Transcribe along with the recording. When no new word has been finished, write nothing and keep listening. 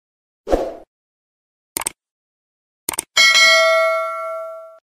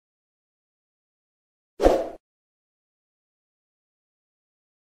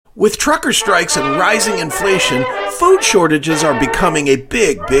With trucker strikes and rising inflation, food shortages are becoming a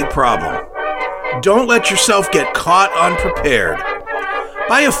big problem. Don't let yourself get caught unprepared.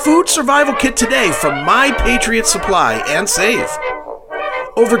 Buy a food survival kit today from My Patriot Supply and save.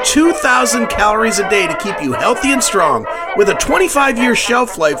 Over 2,000 calories a day to keep you healthy and strong, with a 25-year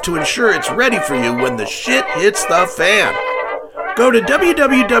shelf life to ensure it's ready for you when the shit hits the fan. Go to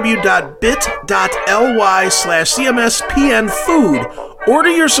www.bit.ly/CMSPNfood, order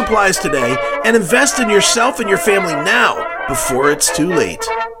your supplies today, and invest in yourself and your family now before it's too late.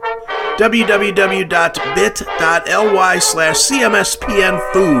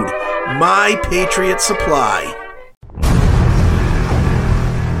 www.bit.ly/CMSPNfood, My Patriot Supply.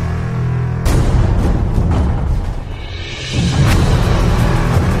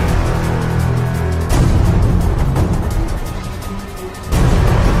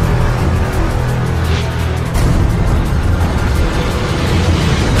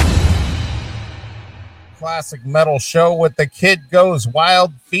 Classic metal show with The Kid Goes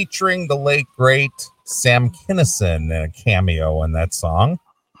Wild, featuring the late great Sam Kinison in a cameo in that song.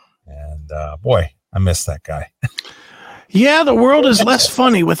 And boy, I miss that guy. Yeah, the world is less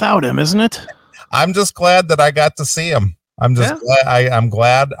funny without him, isn't it? I'm just glad that I got to see him. I'm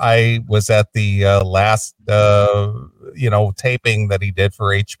glad I was at the last taping that he did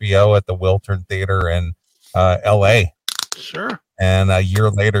for HBO at the Wiltern Theater in LA. Sure. And a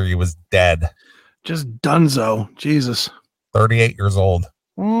year later he was dead. Just dunzo. Jesus. 38 years old.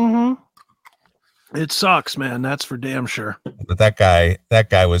 Mm-hmm. It sucks, man. That's for damn sure. But that guy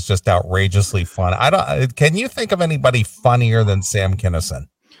was just outrageously fun. Can you think of anybody funnier than Sam Kinison?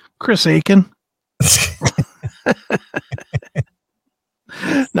 Chris Aiken.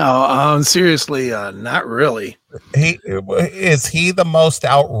 No, seriously, not really. Is he the most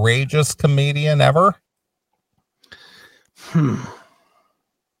outrageous comedian ever?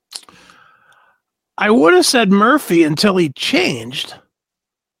 I would have said Murphy until he changed.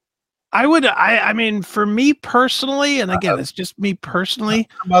 I mean, for me personally, and again, it's just me personally.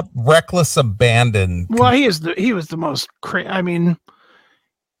 How about reckless abandon? Well, he was the most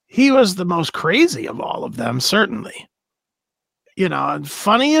he was the most crazy of all of them, certainly. And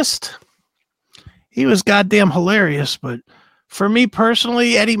funniest, he was goddamn hilarious. But for me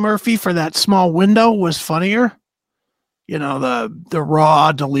personally, Eddie Murphy, for that small window, was funnier. The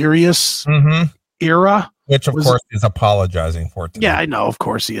raw, delirious era. Which, of course, he's apologizing for today. Yeah, I know. Of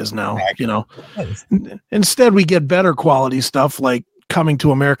course he is now. Instead, we get better quality stuff like Coming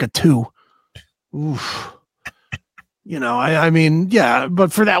to America 2. Oof. I mean, yeah,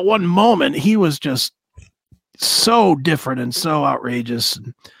 but for that one moment, he was just so different and so outrageous.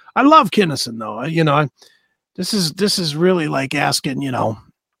 I love Kinison, though. This is really like asking,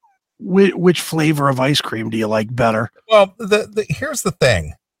 which flavor of ice cream do you like better? Well, here's the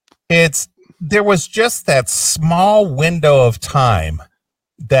thing. There was just that small window of time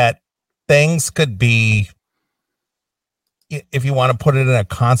that things could be, if you want to put it in a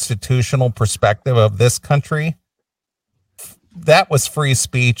constitutional perspective of this country, that was free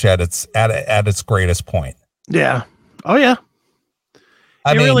speech at its greatest point. Yeah. Oh yeah.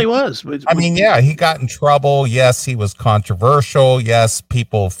 It really was. Yeah, he got in trouble. Yes, he was controversial. Yes,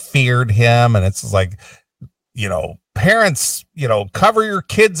 people feared him. And it's like, parents, cover your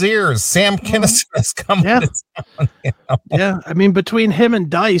kids' ears. Sam Kinison is coming to town. Yeah. I mean, between him and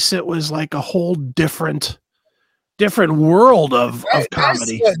Dice, it was like a whole different world of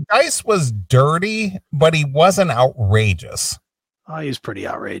comedy. Dice was dirty, but he wasn't outrageous. Oh, he's pretty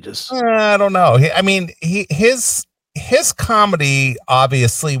outrageous. I don't know. His comedy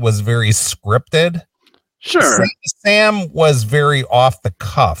obviously was very scripted. Sure. Sam was very off the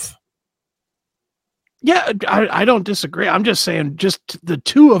cuff. Yeah, I don't disagree. I'm just saying just the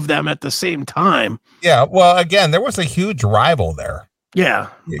two of them at the same time. Yeah, well, again, there was a huge rival there. Yeah.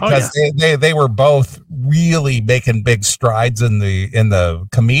 Because they were both really making big strides in the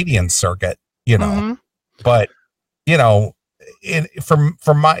comedian circuit, But, from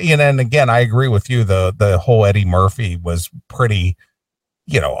my, and again, I agree with you, the whole Eddie Murphy was pretty,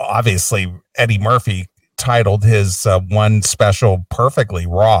 obviously Eddie Murphy titled his one special Perfectly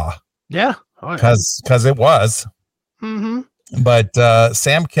Raw. Yeah. Because it was. But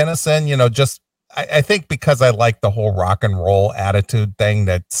Sam Kinison, I think because I like the whole rock and roll attitude thing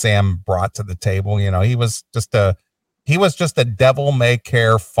that Sam brought to the table, he was just a devil may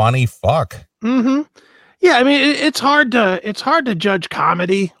care funny fuck. Yeah, I mean, it's hard to judge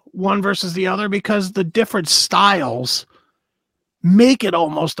comedy one versus the other because the different styles make it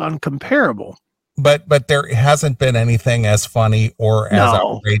almost uncomparable. But there hasn't been anything as funny or as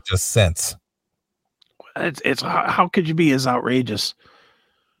outrageous since. It's how could you be as outrageous?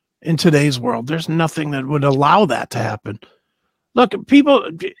 in today's world. There's nothing that would allow that to happen. Look, people,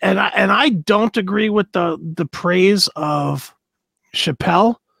 and I don't agree with the praise of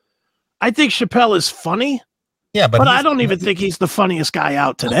Chappelle. I think Chappelle is funny. Yeah, but I don't even think he's the funniest guy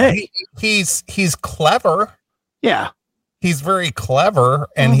out today. He's clever. Yeah. He's very clever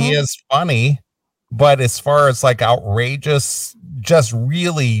and he is funny, but as far as like outrageous, just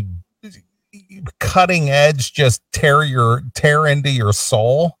really cutting edge, just tear into your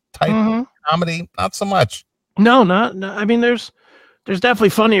soul type comedy, not so much. No. I mean, there's definitely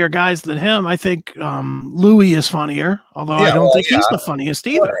funnier guys than him. I think Louis is funnier, although I don't think he's the funniest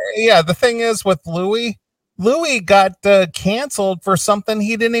either. Well, yeah, the thing is with Louis got canceled for something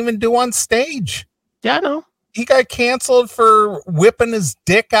he didn't even do on stage. Yeah, I know. He got canceled for whipping his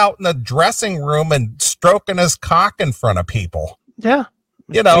dick out in the dressing room and stroking his cock in front of people. Yeah.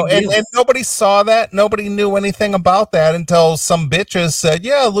 You know, and nobody saw that. Nobody knew anything about that until some bitches said,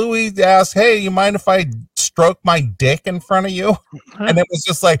 yeah, Louis asked, hey, you mind if I stroke my dick in front of you? And it was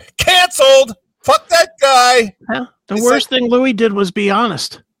just like, canceled. Fuck that guy. Yeah. The worst thing Louis did was be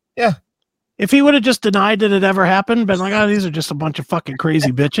honest. Yeah. If he would have just denied that it ever happened, been like, oh, these are just a bunch of fucking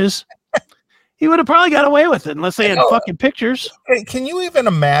crazy bitches, he would have probably got away with it unless they had fucking pictures. Can you even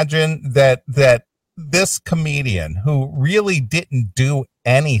imagine that this comedian who really didn't do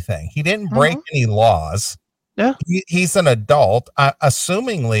anything, he didn't break any laws. Yeah. He's an adult.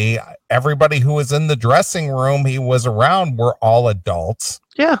 Assumingly, everybody who was in the dressing room he was around were all adults.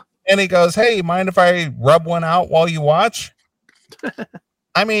 Yeah. And he goes, hey, mind if I rub one out while you watch?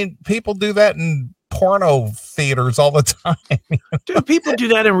 I mean, people do that in porno theaters all the time. Dude, people do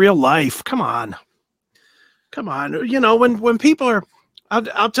that in real life. Come on. You know, when people are,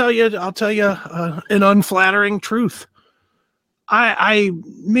 I'll tell you an unflattering truth.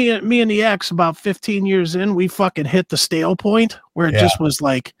 Me and the ex, about 15 years in, we fucking hit the stale point where it just was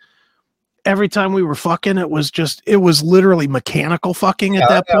like every time we were fucking, it was literally mechanical fucking at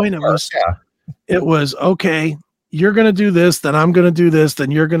that point. It was okay. You're going to do this, then I'm going to do this,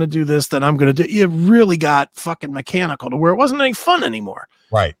 then you're going to do this, then I'm going to do. It really got fucking mechanical to where it wasn't any fun anymore.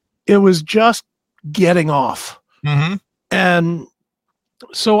 Right. It was just getting off. And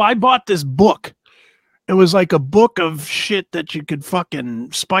so I bought this book. It was like a book of shit that you could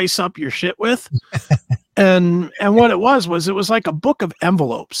fucking spice up your shit with. and what it was like a book of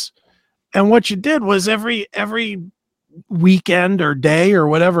envelopes. And what you did was every weekend or day or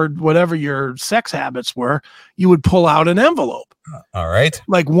whatever your sex habits were, you would pull out an envelope. All right.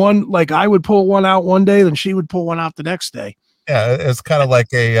 Like I would pull one out one day, then she would pull one out the next day. Yeah. It's kind of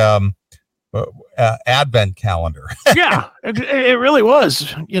like a advent calendar. Yeah, it really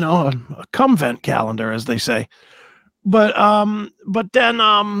was, you know, a cumvent calendar, as they say. But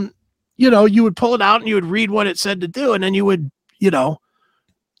then, you know, you would pull it out and you would read what it said to do. And then you would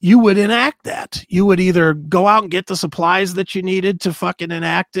enact that. You would either go out and get the supplies that you needed to fucking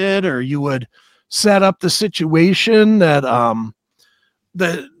enact it, or you would set up the situation that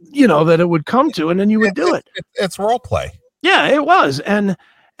it would come to, and then you would do it. It's role play. Yeah, it was. And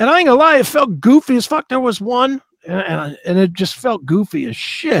I ain't gonna lie, it felt goofy as fuck. There was one, and it just felt goofy as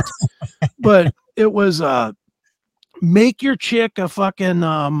shit. But it was make your chick a hot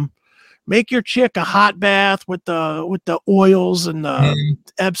bath with the oils and the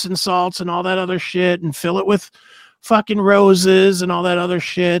Epsom salts and all that other shit, and fill it with fucking roses and all that other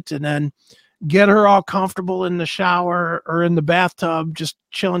shit, and then get her all comfortable in the shower or in the bathtub, just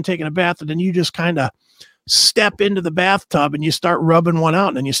chilling, taking a bath, and then you just kind of step into the bathtub and you start rubbing one out,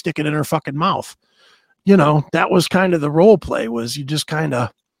 and then you stick it in her fucking mouth. You know, that was kind of the role play, was you just kind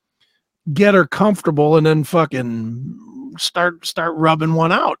of get her comfortable and then fucking start rubbing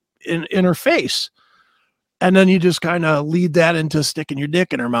one out in her face. And then you just kind of lead that into sticking your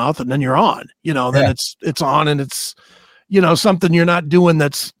dick in her mouth, and then you're on, you know, then it's on, and it's, you know, something you're not doing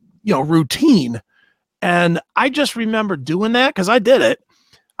that's, you know, routine. And I just remember doing that because I did it.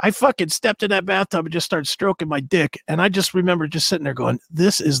 I fucking stepped in that bathtub and just started stroking my dick. And I just remember just sitting there going,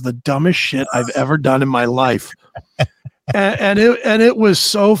 this is the dumbest shit I've ever done in my life. and it was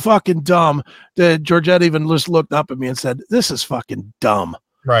so fucking dumb that Georgette even just looked up at me and said, this is fucking dumb.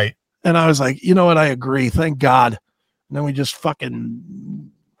 Right. And I was like, you know what? I agree. Thank God. And then we just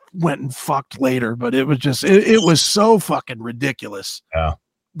fucking went and fucked later. But it was just, it was so fucking ridiculous. Yeah.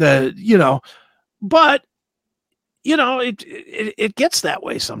 That, you know, but, you know, it gets that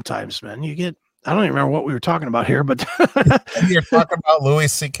way sometimes, man. You get, I don't even remember what we were talking about here, but you're talking about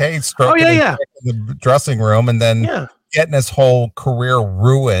Louis C.K. stroking in the dressing room and then getting his whole career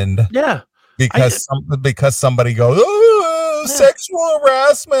ruined. Yeah. Because somebody goes, oh, sexual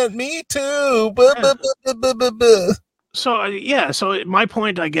harassment, me too. So yeah, so my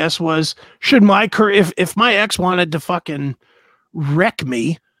point, I guess, was should my career, if my ex wanted to fucking wreck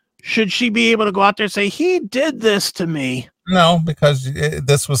me, should she be able to go out there and say he did this to me? No, because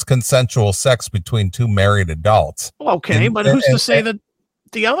this was consensual sex between two married adults. Okay, but who's to say that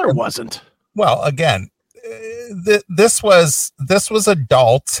the other wasn't? Well, again, this was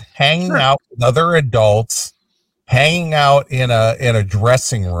adults hanging out with other adults, hanging out in a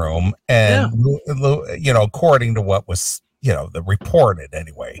dressing room, and you know, according to what was, you know, the reported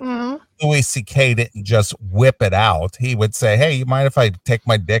anyway. Louis C.K. didn't just whip it out. He would say, "Hey, you mind if I take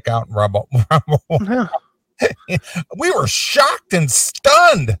my dick out and rub?" We were shocked and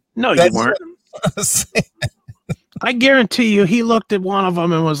stunned. No, you weren't. I guarantee you, he looked at one of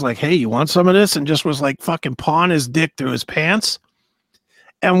them and was like, "Hey, you want some of this?" And just was like fucking pawing his dick through his pants.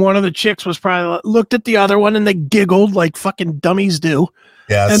 And one of the chicks was probably looked at the other one and they giggled like fucking dummies do.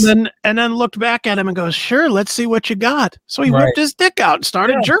 Yes. And then looked back at him and goes, "Sure, let's see what you got." So he whipped his dick out and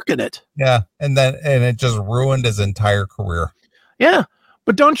started jerking it. Yeah. And it just ruined his entire career. Yeah.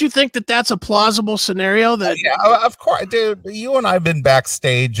 But don't you think that that's a plausible scenario? That of course, dude. You and I've been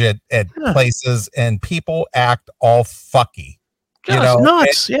backstage at places, and people act all fucky. Just you know,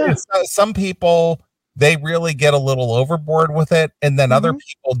 nuts. Some people, they really get a little overboard with it, and then other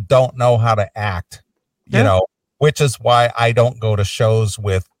people don't know how to act. You know, which is why I don't go to shows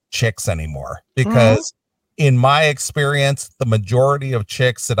with chicks anymore, because in my experience, the majority of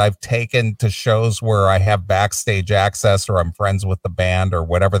chicks that I've taken to shows where I have backstage access or I'm friends with the band or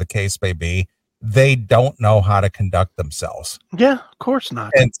whatever the case may be, they don't know how to conduct themselves. Yeah, of course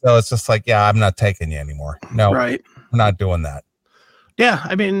not. And so it's just like, yeah, I'm not taking you anymore. No, right. I'm not doing that. Yeah.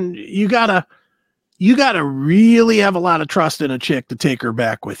 I mean, you gotta really have a lot of trust in a chick to take her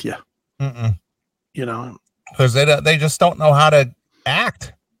back with you. You know, because they just don't know how to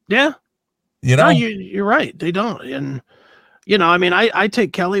act. Yeah. You know, no, you're right. They don't. And, you know, I mean, I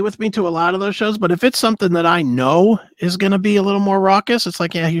take Kelly with me to a lot of those shows, but if it's something that I know is going to be a little more raucous, it's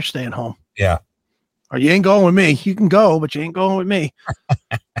like, yeah, you're staying home. Yeah. Or you ain't going with me. You can go, but you ain't going with me.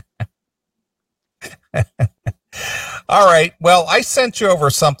 All right. Well, I sent you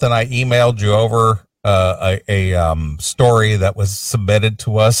over something. I emailed you over a story that was submitted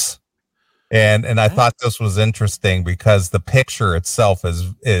to us. And I thought this was interesting because the picture itself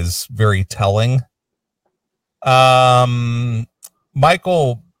is very telling. Michael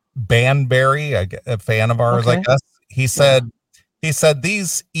Banbury, a fan of ours, I guess, he said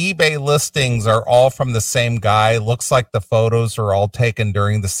these eBay listings are all from the same guy. Looks like the photos are all taken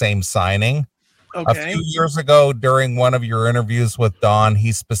during the same signing. A few years ago, during one of your interviews with Don,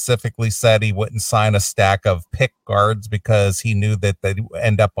 he specifically said he wouldn't sign a stack of pick guards because he knew that they'd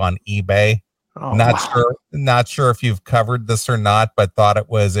end up on eBay. Not sure if you've covered this or not, but thought it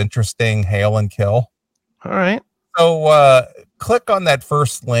was interesting. Hail and kill. All right. So click on that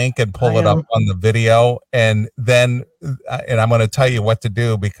first link and pull it up on the video, and then I'm going to tell you what to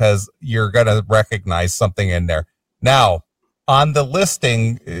do because you're going to recognize something in there. Now, on the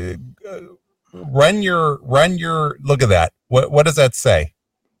listing, run your look at that. What does that say?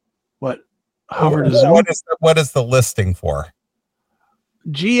 What? Hover to zoom? What is the listing for?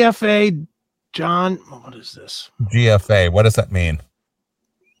 GFA John, what is this? GFA. What does that mean?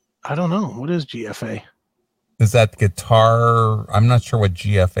 I don't know. What is GFA? Is that guitar? I'm not sure what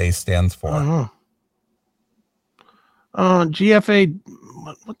GFA stands for. I don't know. GFA.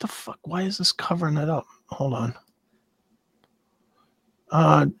 What the fuck? Why is this covering it up? Hold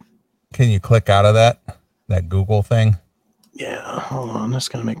on. Can you click out of that Google thing? Yeah. Hold on. That's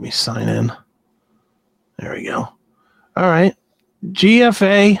gonna make me sign in. There we go. All right.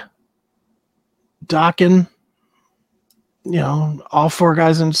 GFA. Docking, you know, all four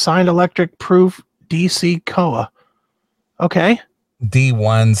guys in signed electric proof DC COA. Okay.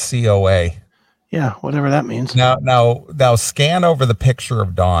 D1 COA. Yeah, whatever that means. Now scan over the picture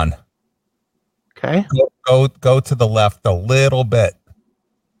of Dawn. Okay. Go to the left a little bit.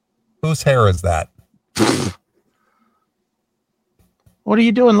 Whose hair is that? What are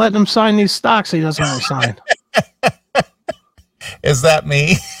you doing letting him sign these stocks he doesn't want to sign? Is that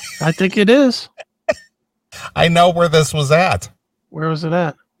me? I think it is. I know where this was at. Where was it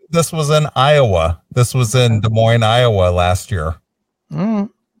at? This was in Iowa. This was in Des Moines, Iowa last year.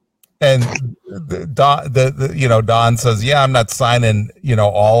 And Don says, yeah, I'm not signing,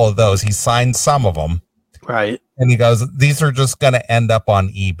 all of those. He signed some of them. Right. And he goes, these are just going to end up on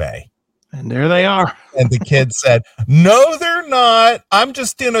eBay. And there they are. And the kid said, no, they're not. I'm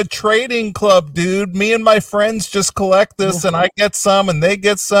just in a trading club, dude. Me and my friends just collect this, and I get some and they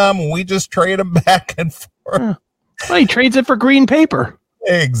get some, and we just trade them back and forth. Yeah. Well, he trades it for green paper.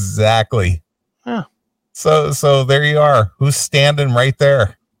 Exactly. Yeah. So there you are. Who's standing right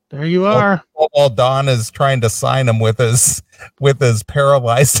there? There you are. While Don is trying to sign him with his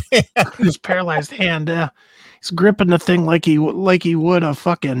paralyzed hand. His paralyzed hand. He's gripping the thing like he would a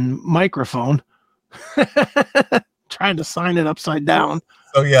fucking microphone. Trying to sign it upside down.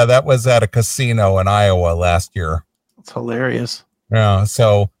 So yeah, that was at a casino in Iowa last year. It's hilarious. Yeah.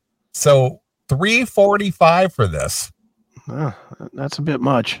 So $345 for this. That's a bit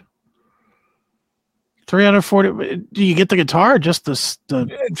much. 340. Do you get the guitar or just the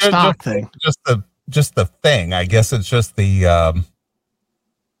stock thing? Just the thing. I guess it's just the I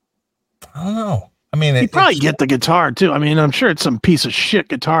don't know. I mean, you probably get the guitar too. I mean, I'm sure it's some piece of shit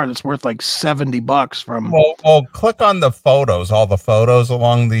guitar that's worth like $70 from. Well, click on the photos, all the photos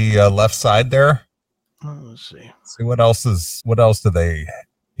along the left side there. Let's see. See what else do they,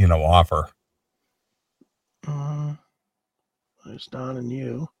 offer? There's Don and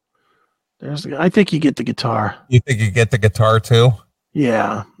you. I think you get the guitar. You think you get the guitar too?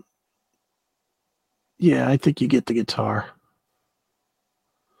 Yeah. Yeah, I think you get the guitar.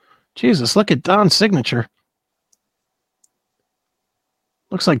 Jesus, look at Don's signature.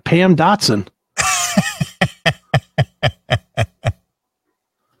 Looks like Pam Dotson.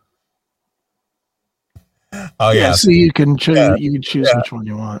 Oh yeah. So you can choose. You can choose which one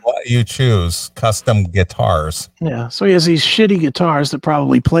you want. Well, you choose custom guitars. Yeah. So he has these shitty guitars that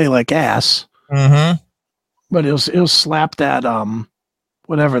probably play like ass. Mm-hmm. But he'll slap that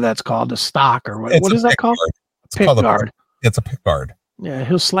whatever that's called, a stock or what is that called? Pick guard. It's a pick guard. Yeah,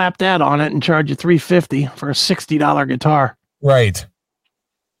 he'll slap that on it and charge you $350 for a $60 guitar. Right.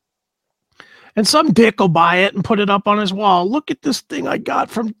 And some dick will buy it and put it up on his wall. Look at this thing I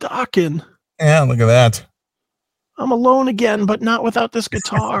got from Dockin. Yeah, look at that. I'm alone again, but not without this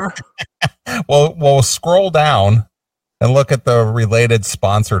guitar. Well, scroll down and look at the related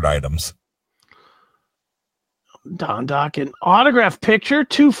sponsored items. Don Dockin autograph picture,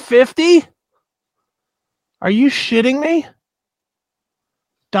 $250. Are you shitting me?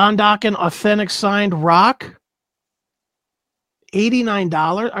 Don Dockin authentic signed rock,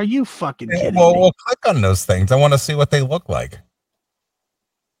 $89. Are you fucking kidding me? We'll click on those things. I want to see what they look like.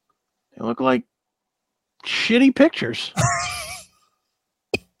 They look like shitty pictures.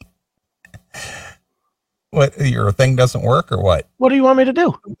 What, your thing doesn't work or what? What do you want me to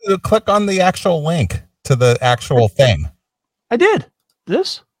do? Click on the actual link to the actual thing. I did.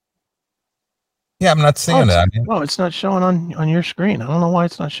 This? Yeah, I'm not seeing that. Oh, it's not showing on your screen. I don't know why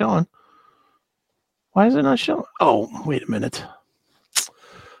it's not showing. Why is it not showing? Oh, wait a minute.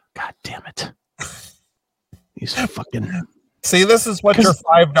 God damn it. These fucking... See, this is what your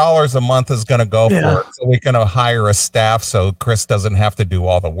 $5 a month is going to go for. So we can hire a staff so Chris doesn't have to do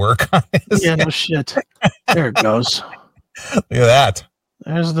all the work on this. Yeah, no shit. There it goes. Look at that.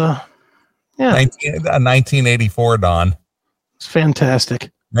 There's the... Yeah. 1984 Don. It's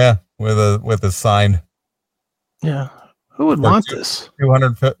fantastic. Yeah, with a sign. Yeah. Who would want this?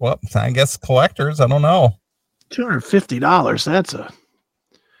 250. Well, I guess collectors. I don't know. $250.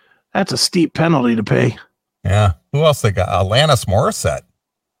 That's a steep penalty to pay. Yeah. Who else they got? Alanis Morissette.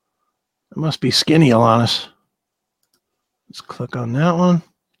 It must be skinny Alanis. Let's click on that one.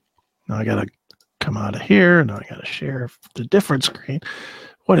 Now I gotta come out of here. Now I gotta share the different screen.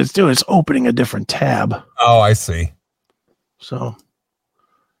 What it's doing is opening a different tab. Oh, I see. So,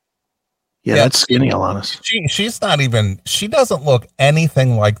 yeah, that's skinny Alanis. She's not even. She doesn't look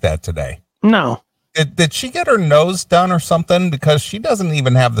anything like that today. No. Did she get her nose done or something? Because she doesn't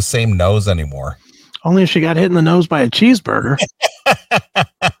even have the same nose anymore. Only if she got hit in the nose by a cheeseburger.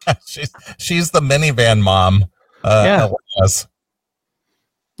 she's the minivan mom. Yeah. Alanis.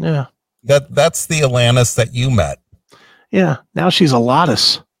 Yeah. That's the Alanis that you met. Yeah. Now she's a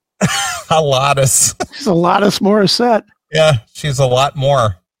Lotus. A Lotus. She's a Lotus Morissette. Yeah, she's a lot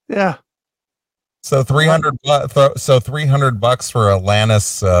more. Yeah. So $300 for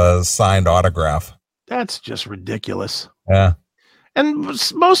Alanis signed autograph. That's just ridiculous. Yeah. And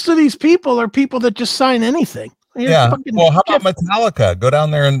most of these people are people that just sign anything. Yeah. Well, how about Metallica? Go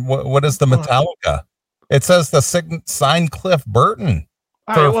down there and what is the Metallica? It says the signed Cliff Burton.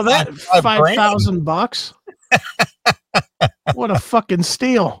 All right, well, that $5,000. What a fucking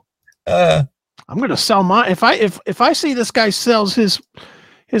steal. I'm gonna sell mine. If I see this guy sells his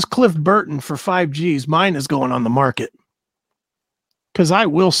Cliff Burton for 5 G's, mine is going on the market. Because I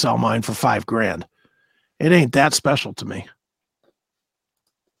will sell mine for $5,000. It ain't that special to me.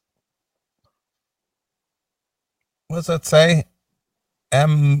 What does that say?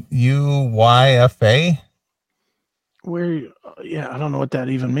 MUYFA? Where? Yeah, I don't know what that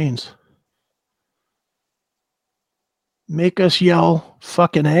even means. Make us yell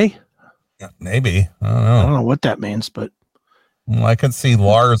fucking A? Maybe. I don't I don't know. know what that means, but Well, I can see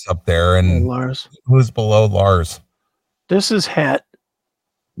Lars up there, and Lars. who's below Lars? This is Het.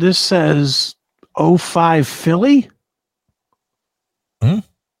 This says 05 Philly.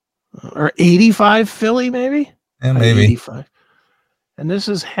 Or 85 Philly, maybe? Yeah, maybe. 85. And this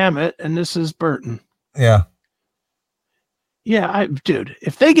is Hammett, and this is Burton. Yeah. Yeah, dude,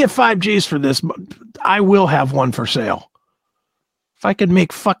 if they get 5Gs for this, I will have one for sale. If I could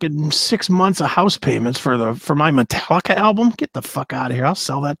make fucking 6 months of house payments for my Metallica album, get the fuck out of here. I'll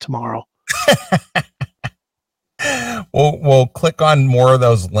sell that tomorrow. We'll click on more of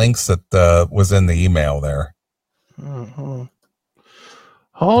those links that was in the email there. Mm-hmm.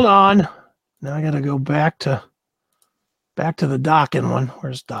 Hold on. Now I got to go back to the Dockin one.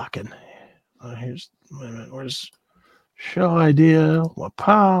 Where's Dockin? Wait a minute. Where's show idea?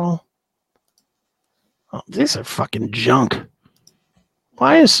 Wow. Oh, these are fucking junk.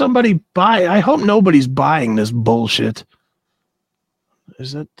 Why is somebody buying? I hope nobody's buying this bullshit.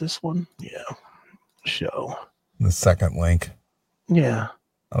 Is it this one? Yeah. Show. The second link. Yeah.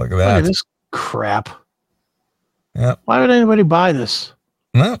 Oh, look at that. Look at this crap. Yeah. Why would anybody buy this?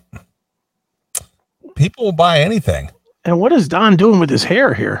 No. People will buy anything. And what is Don doing with his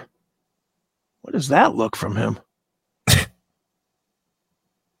hair here? What does that look from him?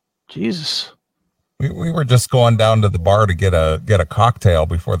 Jesus. We were just going down to the bar to get a cocktail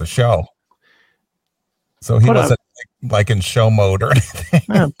before the show. So he wasn't like in show mode or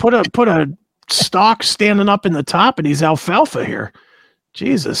anything. Put a stalk standing up in the top and he's alfalfa here.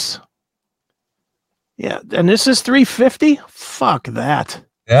 Jesus. Yeah, and this is $350? Fuck that.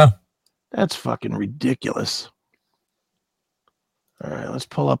 Yeah. That's fucking ridiculous. All right, let's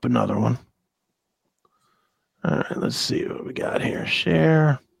pull up another one. All right, let's see what we got here.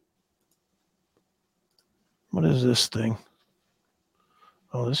 Share. What is this thing?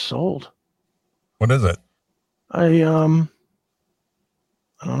 Oh, this sold. What is it? I don't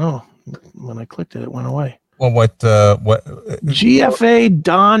know. When I clicked it, it went away. Well, what GFA,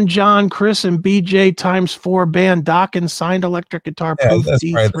 Don, John, Chris, and BJ times 4 band Dawkins signed electric guitar proof that's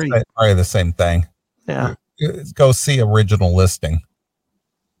D3. probably the same thing. Yeah. Go see original listing.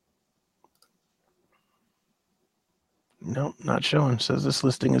 Nope, not showing. Says this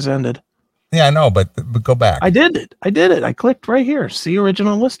listing is ended. Yeah, I know, but go back. I did it. I clicked right here. See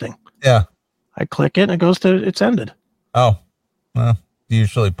original listing. Yeah. I click it and it goes to it's ended. Oh, well,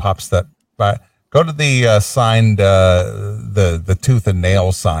 usually pops that by. Go to the signed the tooth and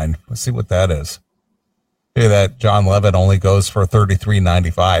nail sign. Let's see what that is. Hey, that John Levitt only goes for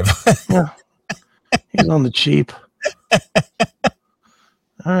 $33.95. Yeah, he's on the cheap.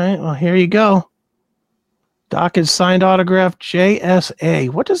 All right, well here you go. Doc is signed autograph JSA.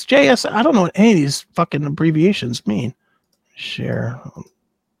 What does JSA? I don't know what any of these fucking abbreviations mean. Share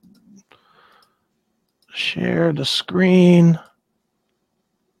the screen.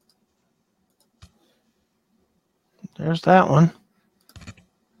 There's that one.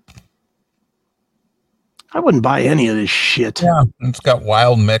 I wouldn't buy any of this shit. Yeah, it's got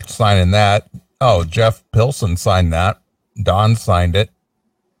Wild Mick signing that. Oh, Jeff Pilson signed that. Don signed it.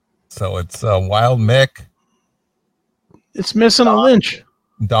 So it's Wild Mick. It's missing a Lynch.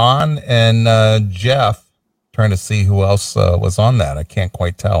 Don and Jeff. Trying to see who else was on that. I can't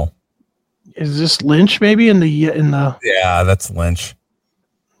quite tell. Is this Lynch maybe in the Yeah, that's Lynch.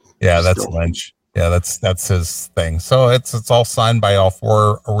 Yeah, that's Lynch. Yeah, that's his thing. So it's all signed by all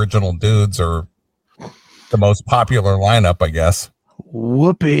 4 original dudes, or the most popular lineup, I guess.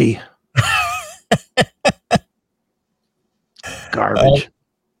 Whoopee. Garbage.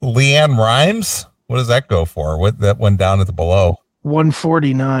 Leanne Rhymes. What does that go for? What that went down at the below?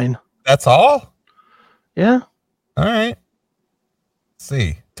 149. That's all? Yeah. All right. Let's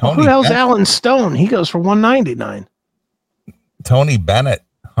see. Well, who the hell's Alan Stone? He goes for 199. Tony Bennett,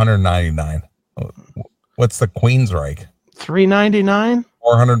 199. What's the Queensryche? 399.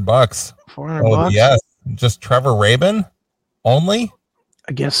 $400. $400. Yes. Just Trevor Rabin only?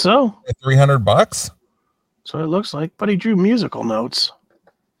 I guess so. $300. That's what it looks like. But he drew musical notes.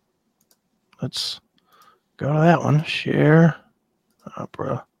 Let's go to that one. Share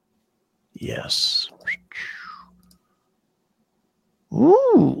opera. Yes.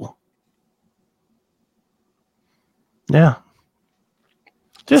 Ooh. Yeah.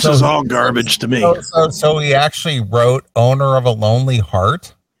 This is all garbage to me. So he actually wrote Owner of a Lonely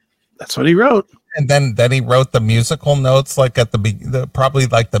Heart. That's what he wrote. And then he wrote the musical notes like at the probably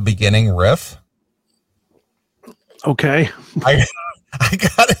like the beginning riff. Okay. I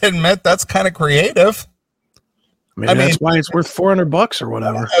gotta admit that's kind of creative. I mean, that's why it's worth $400 or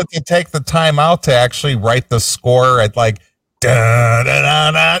whatever. To take the time out to actually write the score at like da da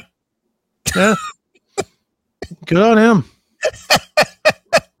da da. Yeah. Good on him.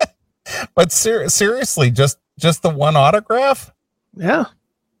 But seriously, just the one autograph? Yeah.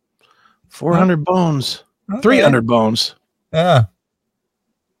 400 bones. Okay. 300 bones. Yeah.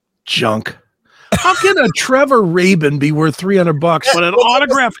 Junk. How can a Trevor Rabin be worth $300, but an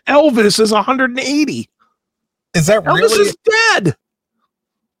autographed Elvis is 180? Is that Elvis really is dead.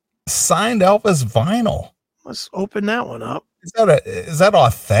 signed Elvis vinyl? Let's open that one up. Is that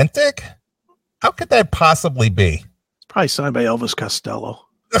authentic? How could that possibly be? It's probably signed by Elvis Costello.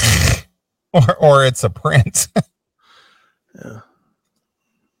 or it's a print. Yeah.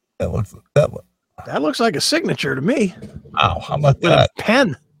 That looks like a signature to me. Wow, how about With that? a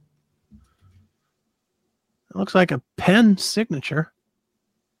pen. It looks like a pen signature.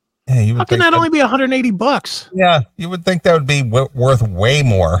 Yeah, you would How can think that only be $180? Yeah, you would think that would be worth way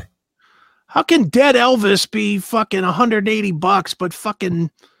more. How can dead Elvis be fucking $180, but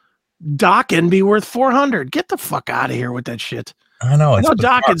fucking Dokken be worth 400? Get the fuck out of here with that shit. I know. I know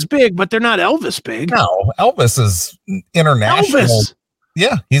Dokken's big, but they're not Elvis big. No, Elvis is international. Elvis.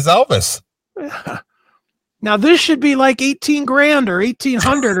 Yeah, he's Elvis. Yeah. Now this should be like 18 grand or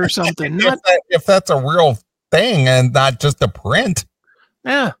 1800 or something. If that's a real thing and not just a print.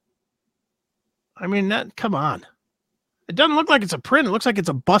 Yeah. I mean, come on. It doesn't look like it's a print. It looks like it's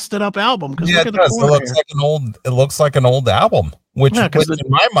a busted up album. Yeah, look it at does. the It looks like an old album, which in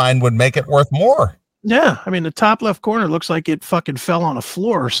my mind would make it worth more. Yeah, I mean, the top left corner looks like it fucking fell on a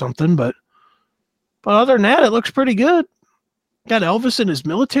floor or something, but other than that, it looks pretty good. Got Elvis in his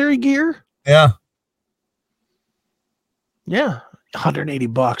military gear. Yeah. Yeah,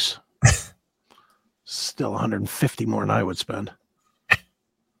 $180. Still 150 more than I would spend.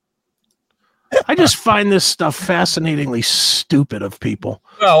 I just find this stuff fascinatingly stupid of people.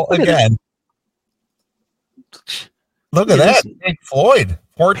 Well, again, look at that. Pink Floyd,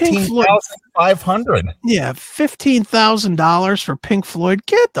 14,500. Yeah, $15,000 for Pink Floyd.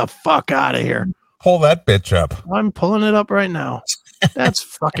 Get the fuck out of here. Pull that bitch up. I'm pulling it up right now. That's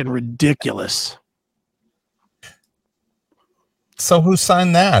fucking ridiculous. So who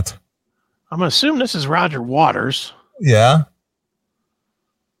signed that? I'm gonna assume this is Roger Waters. Yeah.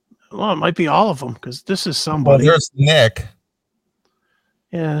 Well, it might be all of them because this is somebody. Well, there's Nick.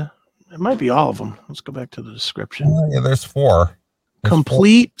 Yeah, it might be all of them. Let's go back to the description. Yeah, there's 4.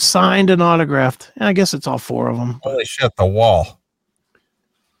 Complete, signed, and autographed. I guess it's all 4 of them. Holy shit, the wall.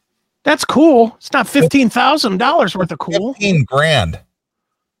 That's cool. It's not $15,000 worth of cool. 15 grand.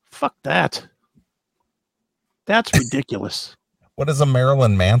 Fuck that. That's ridiculous. What does a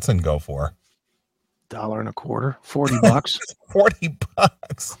Marilyn Manson go for? $1.25, $40.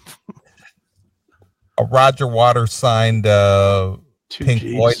 $40. A Roger Waters signed Pink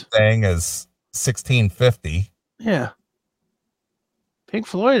Floyd thing is $16.50. Yeah. Pink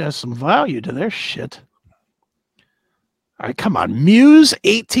Floyd has some value to their shit. All right, come on. Muse,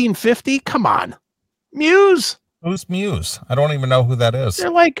 $18.50. Come on. Muse. Who's Muse? I don't even know who that is. They're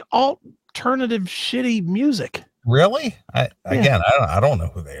like alternative shitty music. Really? I don't know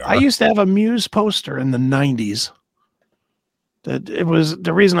who they are. I used to have a Muse poster in the 90s. That it was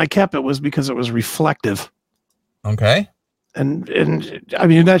the reason I kept it was because it was reflective. Okay. And I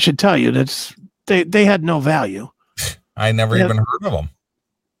mean that should tell you that's they had no value. I never even heard of them.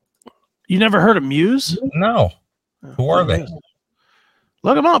 You never heard of Muse? No. Who are they?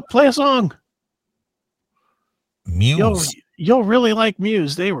 Look them up. Play a song. Muse. You'll really like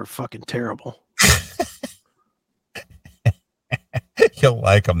Muse. They were fucking terrible. You'll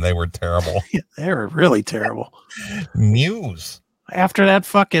like them. They were terrible. Yeah, they were really terrible. Muse. After that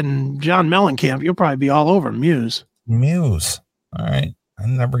fucking John Mellencamp, you'll probably be all over Muse. Muse. All right. I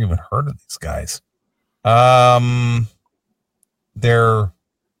never even heard of these guys. They're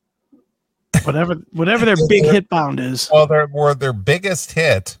whatever their big hit bound is. Well, their biggest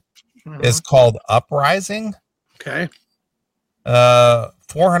hit is called Uprising. Okay.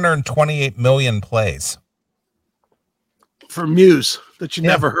 428 million plays. For Muse that you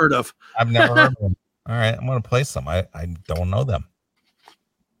never heard of. I've never heard of them. All right, I'm going to play some. I don't know them.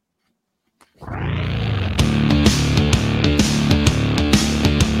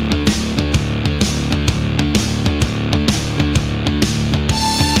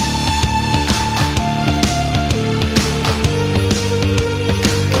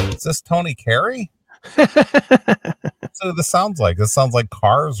 Is this Tony Carey? So this sounds like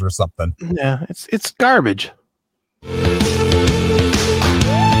Cars or something. Yeah, it's garbage.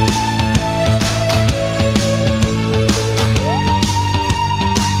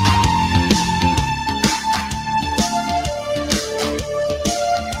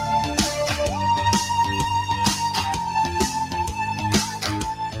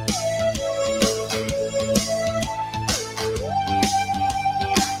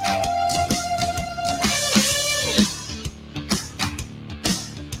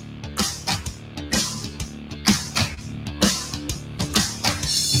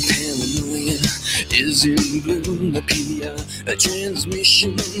 is in bloom. Nokia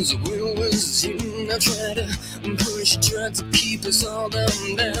transmissions will resume. I try to push, try to keep us all down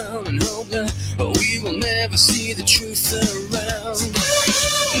and hope that we will never see the truth around.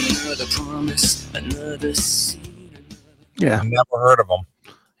 Another promise, another scene. Yeah. I've never heard of them.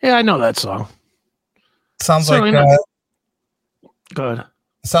 Yeah, I know that song. Sounds Certainly like not. Good.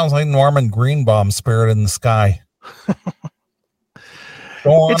 sounds like Norman Greenbaum, Spirit in the Sky.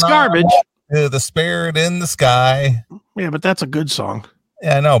 It's garbage. To the spirit in the sky. Yeah, but that's a good song.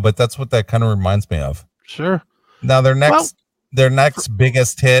 Yeah, I know, but that's what that kind of reminds me of. Sure. Now their next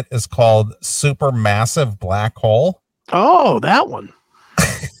biggest hit is called Supermassive Black Hole. Oh, that one.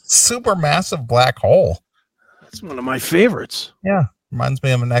 Supermassive Black Hole. That's one of my favorites. Yeah, reminds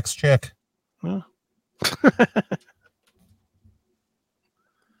me of an ex-chick. Yeah.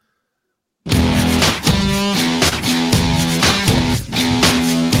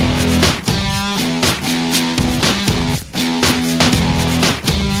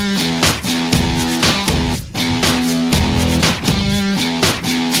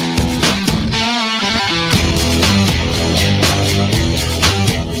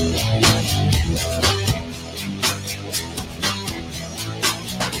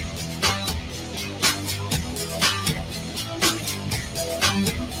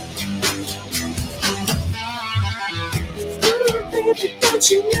 Don't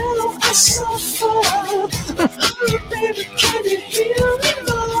you know I suffer? Oh, baby, can you hear me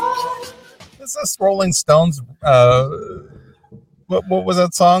more? Is this Rolling Stones? What was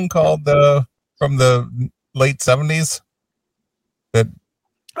that song called? From the late 70s? That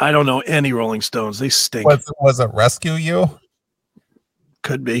I don't know any Rolling Stones. They stink. was it Rescue You?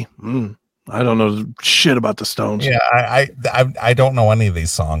 Could be. I don't know shit about the Stones. Yeah, I don't know any of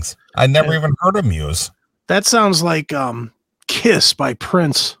these songs. I never even heard of Muse. That sounds like Kiss by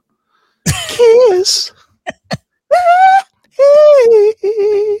Prince. Kiss.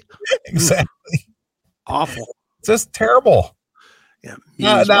 Exactly. Awful. Just terrible. Yeah.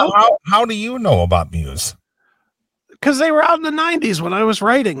 Now, how do you know about Muse? Because they were out in the 90s when I was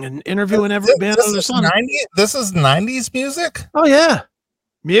writing and interviewing every band under the sun. This is 90s music? Oh, yeah.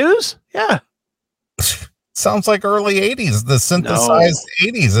 Muse? Yeah. Sounds like early 80s, the synthesized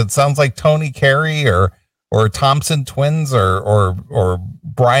 80s. It sounds like Tony Carey or Thompson Twins or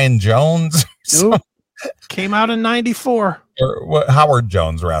Brian Jones. Nope. Came out in 94. Or Howard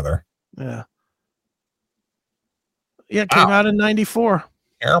Jones, rather. Yeah. Yeah, came out in 94.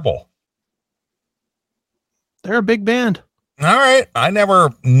 Terrible. They're a big band. All right. I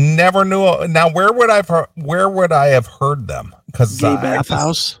never knew. Now, where would I have heard them? Because Gay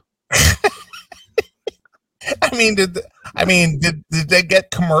Bathhouse. I mean, did they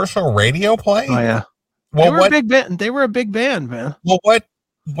get commercial radio play? Oh yeah. Well, they were a big band. They were a big band, man. Well,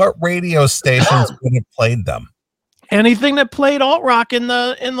 what radio stations would have played them? Anything that played alt rock in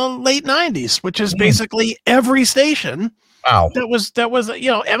the late 90s, which is basically every station. Wow. That was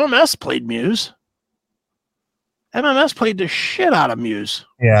MMS played Muse. MMS played the shit out of Muse.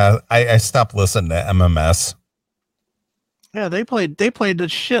 Yeah, I stopped listening to MMS. Yeah, they played the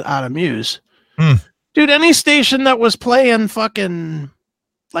shit out of Muse. Hmm. Dude, any station that was playing fucking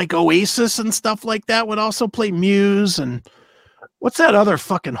like Oasis and stuff like that would also play Muse. And what's that other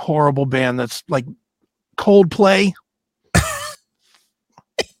fucking horrible band that's like Coldplay?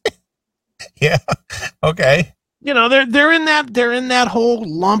 Yeah. Okay. You know, they're in that whole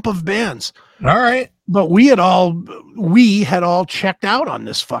lump of bands. All right. But we had all checked out on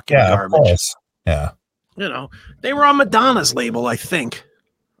this fucking garbage. Of course. Yeah. You know, they were on Madonna's label, I think.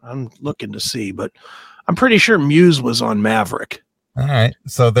 I'm looking to see, but I'm pretty sure Muse was on Maverick. All right.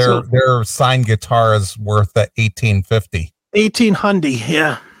 So their signed guitar is worth the $1,850. 1800,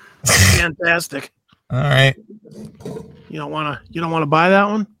 yeah. Fantastic. All right. You don't wanna buy that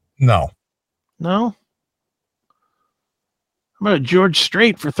one? No. No? I'm about a George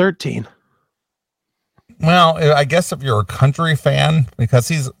Strait for 13. Well, I guess if you're a country fan, because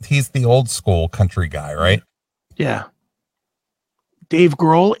he's the old school country guy, right? Yeah. Dave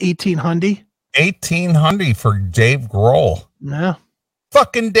Grohl, 1800. 1800 for Dave Grohl. Yeah.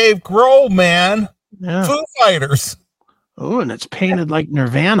 Fucking Dave Grohl, man. Yeah. Foo Fighters. Oh, and it's painted like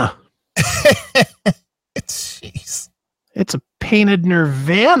Nirvana. Jeez. It's a painted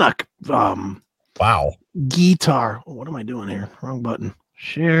Nirvana Wow. guitar. What am I doing here? Wrong button.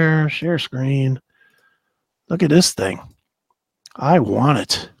 Share screen. Look at this thing. I want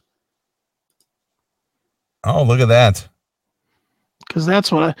it. Oh, look at that. Because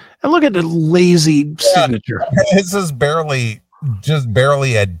that's what and look at the lazy signature. This is barely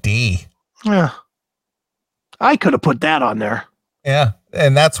a D. Yeah. I could have put that on there. Yeah.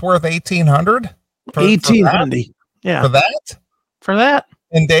 And that's worth 1,800? For 1800. Yeah. For that? For that.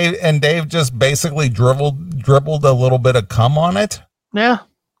 And Dave just basically dribbled a little bit of cum on it. Yeah.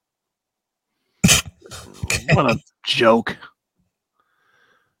 What a joke.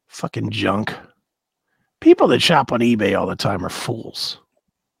 Fucking junk. People that shop on eBay all the time are fools.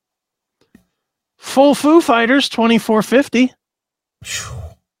 Full Foo Fighters, $24.50.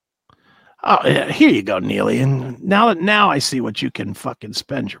 Oh, yeah, here you go, Neely. And now I see what you can fucking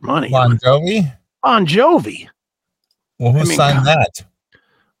spend your money Bon on. Jovi? Bon Jovi. Well, who signed that?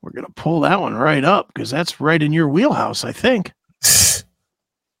 We're going to pull that one right up because that's right in your wheelhouse, I think.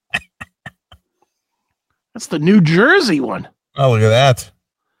 That's the New Jersey one. Oh, look at that.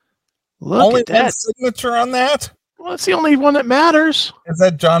 Look Only at that. one signature on that? Well, that's the only one that matters. Is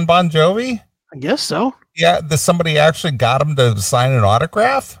that John Bon Jovi? I guess so. Yeah, somebody actually got him to sign an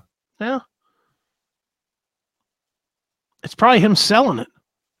autograph? Yeah. It's probably him selling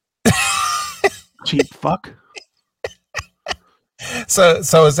it. Cheap fuck. So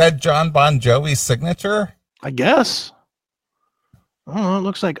is that John Bon Jovi's signature? I guess. I don't know. It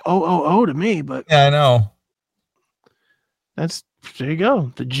looks like 000 to me, but Yeah, I know. there you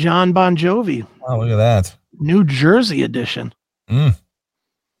go. The John Bon Jovi Oh, look at that. New Jersey edition. Mm.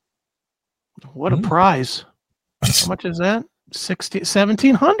 What a prize. How much is that?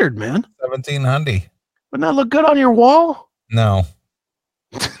 1,700, man. 1700. Wouldn't that look good on your wall? No.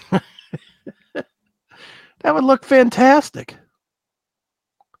 That would look fantastic.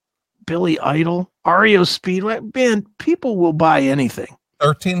 Billy Idol, REO Speedway. Man, people will buy anything.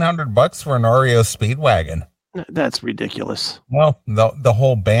 $1,300 for an REO Speedwagon. That's ridiculous. Well, the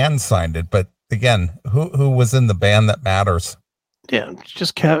whole band signed it, but again, who was in the band that matters? Yeah, it's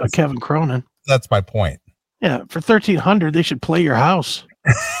just Kevin Cronin. That's my point. Yeah, for $1,300, they should play your house.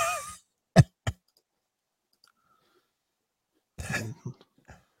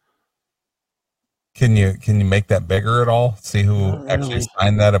 Can you make that bigger at all? See who Not actually really.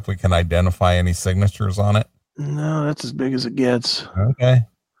 signed that, if we can identify any signatures on it. No, that's as big as it gets. Okay.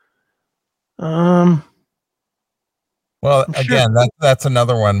 Um, Well, I'm sure- again, that's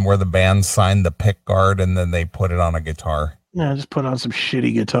another one where the band signed the pick guard and then they put it on a guitar. yeah, just put on some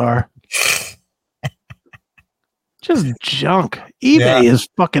shitty guitar. Just junk. eBay is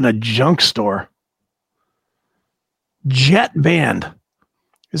fucking a junk store. Jet Band.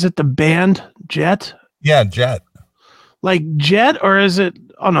 Is it the band Jet? Yeah, Jet. Like Jet, or is it?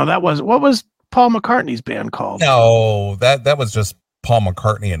 Oh no, what was Paul McCartney's band called? No, that was just Paul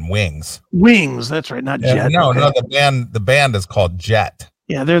McCartney and Wings. Wings. That's right, not Yeah, Jet. no, okay. no, the band is called Jet.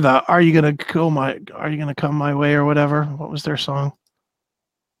 Yeah, they're the Are You Gonna Come My Way or whatever. What was their song?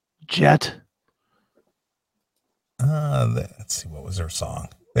 Jet. Let's see, what was their song?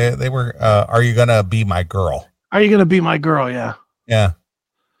 They were Are You Gonna Be My Girl? Are You Gonna Be My Girl? Yeah. Yeah.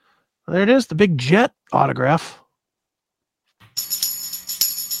 There it is, the big Jet autograph.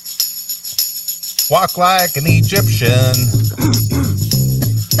 Walk like an Egyptian.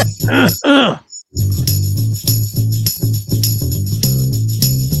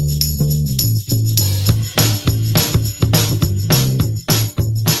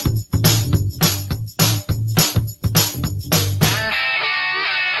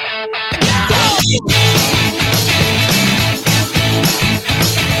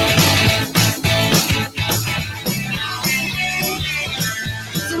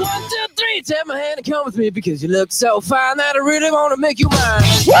 So 1, 2, 3, take my hand and come with me because you look so fine that I really want to make you mine.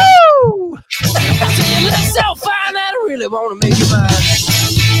 Woo! I say you look so fine that I really want to make you mine.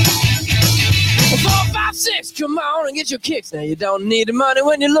 4, 5, 6, come on and get your kicks. Now you don't need the money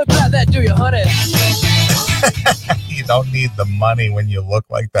when you look like that, do you, honey? You don't need the money when you look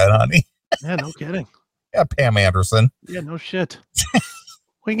like that, honey. Yeah, no kidding. Yeah, Pam Anderson. Yeah, no shit.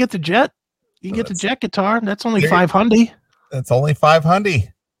 We can get the Jet. You can get the Jet guitar. That's only There- $500. That's only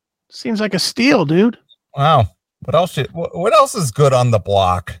 $500. Seems like a steal, dude. Wow. What else is good on the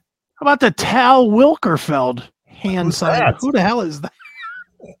block? How about the Tal Wilkerfeld hand Who's sign? that? Who the hell is that?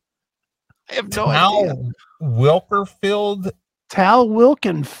 I have no idea. Al Wilkerfield? Tal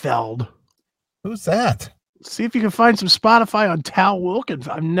Wilkenfeld. Who's that? See if you can find some Spotify on Tal Wilkenfeld.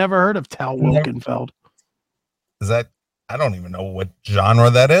 I've never heard of Tal Wilkenfeld. Is that? I don't even know what genre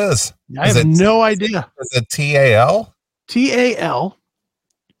that is. I have no idea. Is it TAL? TAL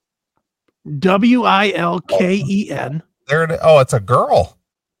WILKEN. There it is. Oh, it's a girl.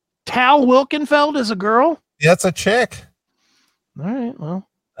 Tal Wilkenfeld is a girl. Yeah, it's a chick. All right. Well,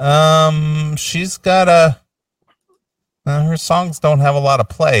 She's got her songs don't have a lot of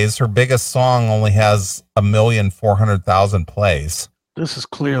plays. Her biggest song only has 1,400,000 plays, this is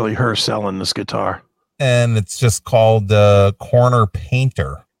clearly her selling this guitar. and it's just called Corner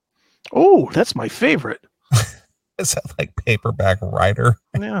Painter. Oh, that's my favorite. Is that like Paperback Writer?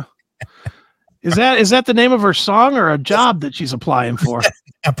 Yeah. Is that the name of her song or a job that she's applying for?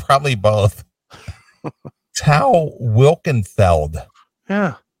 Yeah, probably both. Tao Wilkenfeld.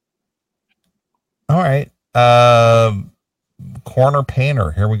 Yeah. All right. Corner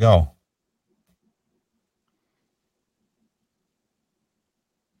painter. Here we go.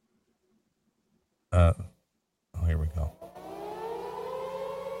 Here we go.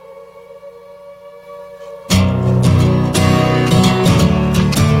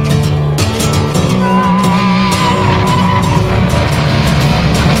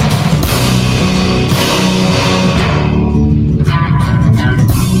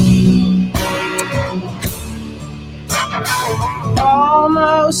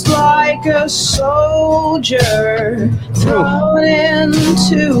 Almost like a soldier thrown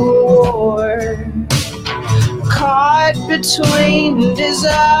into a war, caught between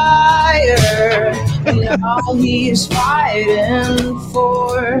desire and all he's fighting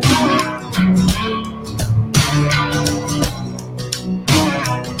for.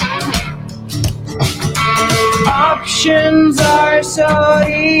 Options are so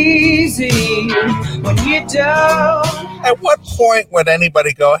easy when you don't. At what point would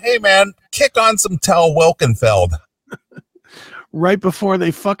anybody go, hey, man, kick on some Tao Wilkenfeld? Right before they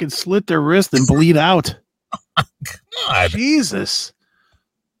fucking slit their wrist and bleed out. God. Jesus.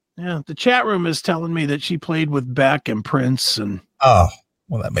 Yeah, the chat room is telling me that she played with Beck and Prince and. Oh,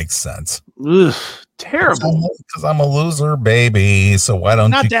 well, that makes sense. Ugh, terrible. Because I'm a loser, baby. So why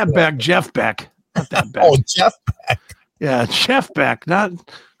don't Not you? that Beck, Jeff Beck. Not that Beck. Oh, Jeff Beck. Yeah, Jeff Beck. Not.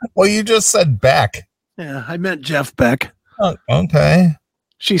 Well, you just said Beck. Yeah, I meant Jeff Beck. Oh, okay.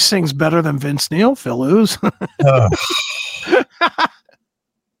 She sings better than Vince Neil, Phil Ooze.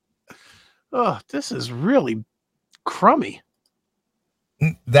 Oh, this is really crummy.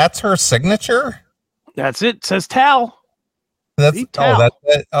 That's her signature? That's it. It says Tal. That's Tal. that's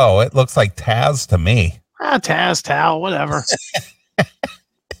it. Oh, it looks like Taz to me. Taz, Tal, whatever.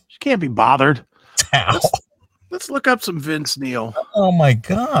 She can't be bothered. Tal. Let's look up some Vince Neil. Oh my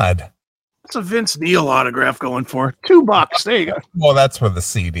God. What's a Vince Neil autograph going for? $2. There you go. Well, that's for the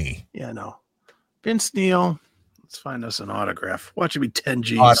CD. Yeah, no. Vince Neil. Let's find us an autograph. Watch it be 10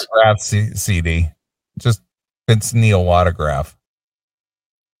 G's. Autograph CD. Just Vince Neil autograph.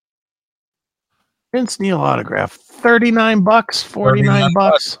 Vince Neil autograph. $39,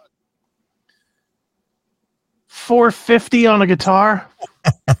 $49. $450 on a guitar.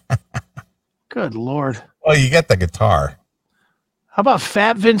 Good Lord. Well, you get the guitar. How about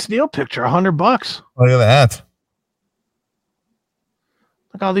fat Vince Neil picture? $100. Look at that.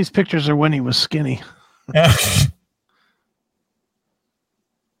 Look, all these pictures are when he was skinny. Yeah.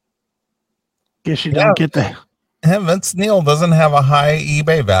 Guess you don't get the. Vince Neil doesn't have a high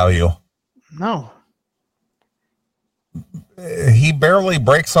eBay value. No. He barely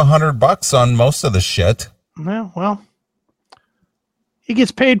breaks $100 on most of the shit. Yeah, well, he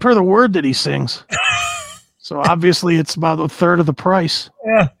gets paid per the word that he sings. So obviously it's about a third of the price.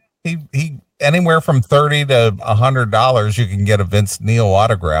 Yeah. He anywhere from $30 to $100 you can get a Vince Neil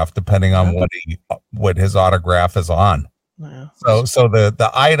autograph depending on what his autograph is on. Yeah. So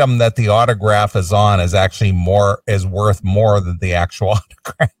the item that the autograph is on is actually worth more than the actual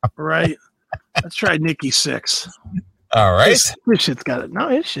autograph. Right. Let's try Nikki Sixx. All right. This shit's got it. No,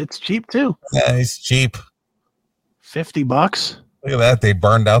 his shit's cheap too. Yeah, he's cheap. $50. Look at that. They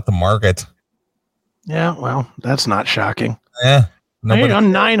burned out the market. Yeah, well, that's not shocking. Yeah. There you go,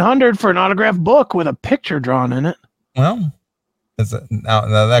 $900 for an autograph book with a picture drawn in it. Well,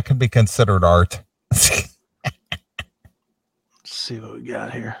 now that could be considered art. Let's see what we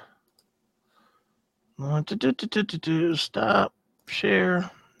got here. Stop. Share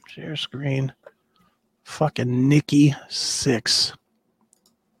screen. Fucking Nikki Sixx.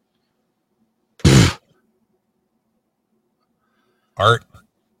 Art.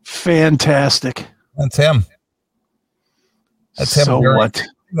 Fantastic. That's him. That's him. So what?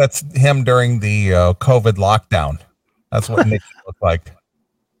 That's him during the COVID lockdown. That's what Nikki looked like.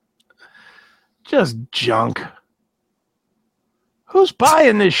 Just junk. Who's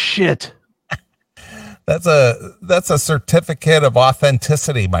buying this shit? That's a certificate of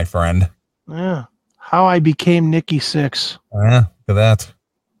authenticity, my friend. Yeah. How I became Nikki Sixx. Yeah, look at that.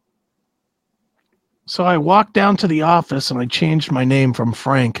 So I walked down to the office and I changed my name from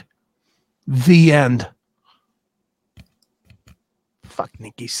Frank. The end. Fuck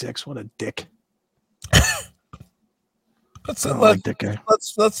Nikki Sixx. What a dick. Let's like that guy.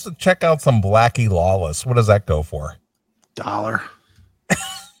 Let's check out some Blackie Lawless. What does that go for? $1.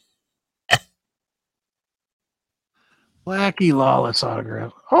 Blackie Lawless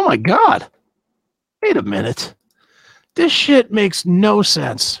autograph. Oh my God. Wait a minute. This shit makes no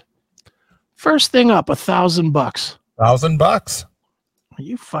sense. First thing up, $1,000. $1,000. Are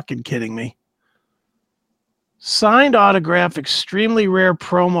you fucking kidding me? Signed autograph, extremely rare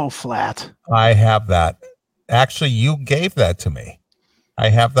promo flat. I have that. Actually, you gave that to me. I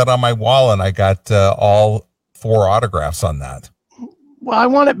have that on my wall, and I got all 4 autographs on that. Well, I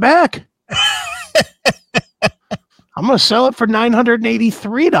want it back. I'm going to sell it for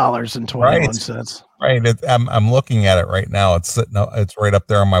 $983.21. Right. I'm looking at it right now. It's sitting. It's right up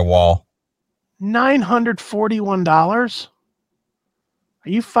there on my wall. $941. Are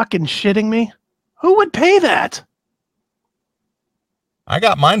you fucking shitting me? Who would pay that? I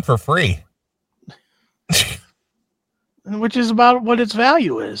got mine for free. Which is about what its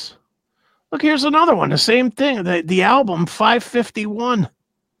value is. Look, here's another one. The same thing. The album, $551.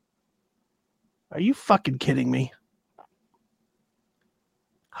 Are you fucking kidding me?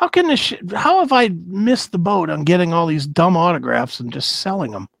 How can this shit? How have I missed the boat on getting all these dumb autographs and just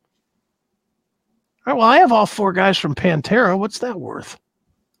selling them? All right, well, I have all 4 guys from Pantera. What's that worth?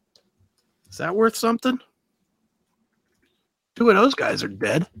 Is that worth something? 2 of those guys are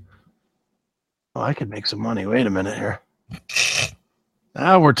dead. Oh, I could make some money. Wait a minute here.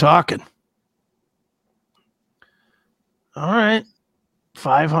 Now we're talking. All right.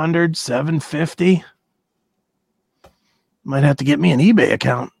 500, 750. Might have to get me an eBay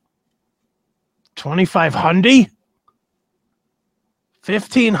account. 2,500?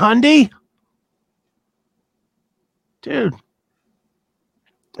 1,500? Dude.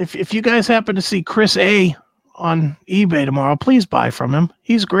 If you guys happen to see Chris A on eBay tomorrow, please buy from him.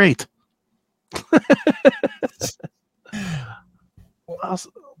 He's great.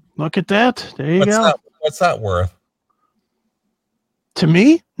 Look at that. There you go. What's that worth? To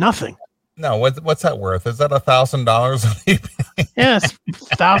me, nothing. No, what's that worth? Is that $1,000 on eBay? Yeah, it's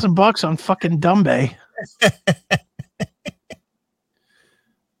 $1,000 on fucking Dumbbay.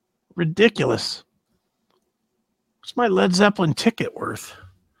 Ridiculous. What's my Led Zeppelin ticket worth?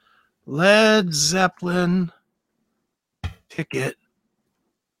 Led Zeppelin ticket.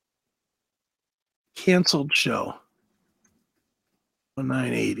 Canceled show.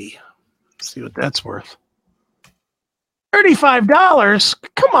 $980. Let's see what that's worth. $35?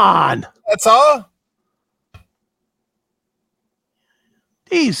 Come on. That's all?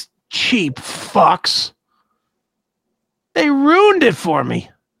 These cheap fucks. They ruined it for me.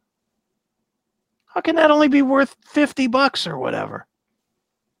 How can that only be worth $50 or whatever?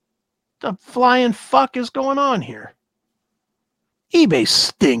 The flying fuck is going on here? eBay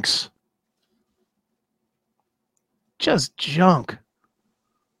stinks. Just junk.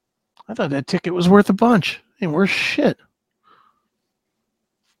 I thought that ticket was worth a bunch. Ain't worth shit.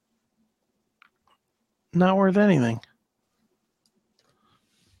 Not worth anything.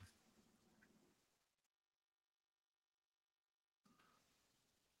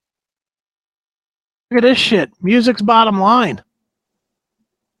 Look at this shit. Music's bottom line.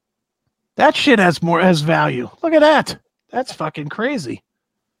 That shit has value. Look at that. That's fucking crazy.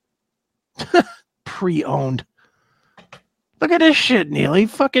 Pre-owned. Look at this shit, Neely.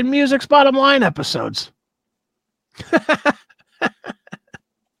 Fucking Music's bottom line episodes.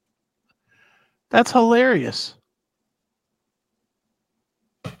 That's hilarious.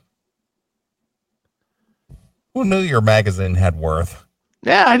 Who knew your magazine had worth?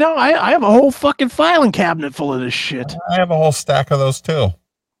 Yeah, I know. I have a whole fucking filing cabinet full of this shit. I have a whole stack of those too.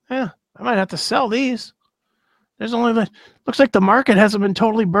 Yeah, I might have to sell these. There's only looks like the market hasn't been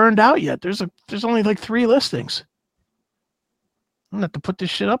totally burned out yet. There's only like 3 listings. I'm gonna have to put this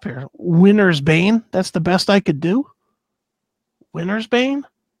shit up here. Winner's Bane. That's the best I could do. Winner's Bane.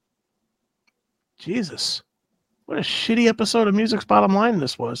 Jesus, what a shitty episode of Music's Bottom Line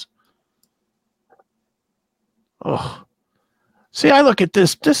this was. Oh, see, I look at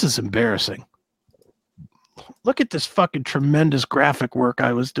this. This is embarrassing. Look at this fucking tremendous graphic work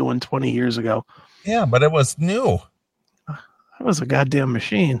I was doing 20 years ago. Yeah, but it was new. That was a goddamn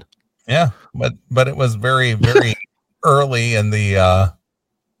machine. Yeah, but it was very, very early in the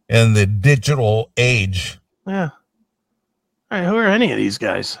digital age. Yeah. All right, who are any of these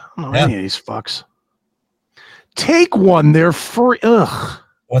guys? I don't know any of these fucks. Take one. They're free. Ugh.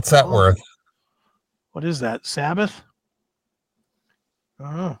 What's that worth? What is that? Sabbath? I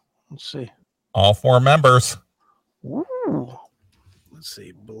don't know. Let's see. All 4 members. Ooh. Let's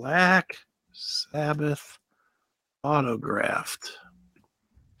see. Black Sabbath autographed.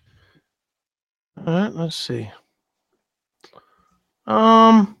 All right, let's see.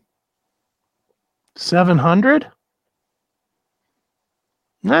 700?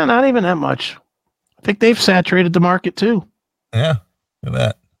 No, not even that much. I think they've saturated the market too. Yeah, look at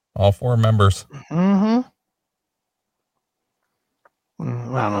that. All 4 members. Mm-hmm. I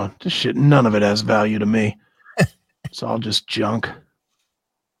don't know. This shit, none of it has value to me. It's all just junk.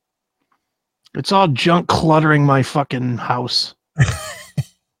 It's all junk cluttering my fucking house.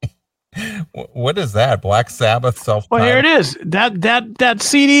 What is that? Black Sabbath self-titled? Well, here it is. That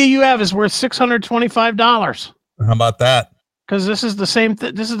CD you have is worth $625. How about that? Because this is the same.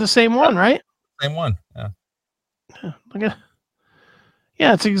 This is the same one, right? Same one. Yeah. Look at.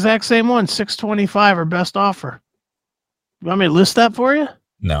 Yeah, it's the exact same one. $625 or best offer. You want me to list that for you?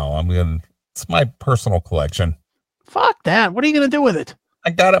 No, it's my personal collection. Fuck that. What are you gonna do with it?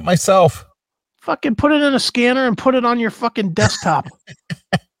 I got it myself. Fucking put it in a scanner and put it on your fucking desktop.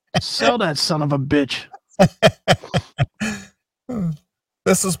 Sell that son of a bitch.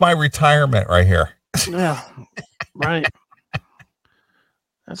 This is my retirement right here. Yeah, right.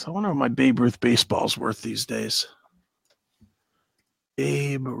 I wonder what my Babe Ruth baseball's worth these days.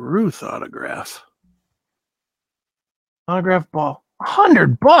 Babe Ruth autograph. Autograph ball.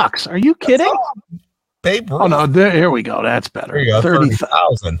 $100. Are you kidding? Babe Ruth. Oh no, here we go. That's better. There you go.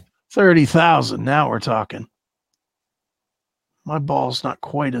 30,000. 30,000. Now we're talking. My ball's not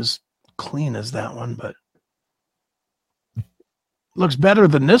quite as clean as that one, but looks better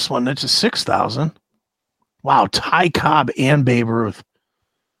than this one. It's a 6,000. Wow, Ty Cobb and Babe Ruth.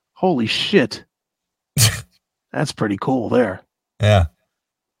 Holy shit. That's pretty cool there. Yeah.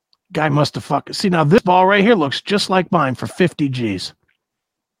 Guy must have fucking... See, now this ball right here looks just like mine for 50 G's.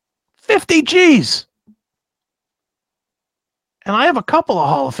 50 G's! And I have a couple of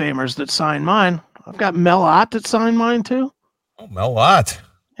Hall of Famers that sign mine. I've got Mel Ott that signed mine too. Oh, Mel Ott.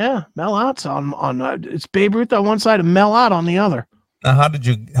 Yeah, Mel Ott's on it's Babe Ruth on one side and Mel Ott on the other. Now, how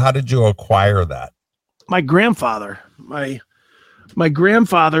did you acquire that? My grandfather, my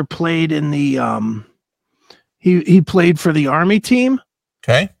grandfather played in the he played for the Army team.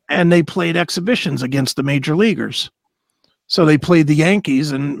 Okay. And they played exhibitions against the major leaguers. So they played the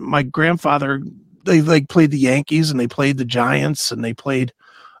Yankees, and my grandfather, they played the Yankees and they played the Giants and they played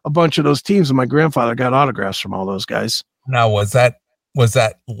a bunch of those teams. And my grandfather got autographs from all those guys. Now, was that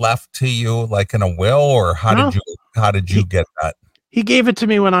left to you like in a will, or how did you get that? He gave it to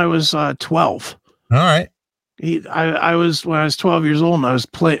me when I was 12. All right. I was when I was 12 years old and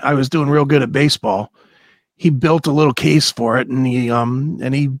I was doing real good at baseball. He built a little case for it and he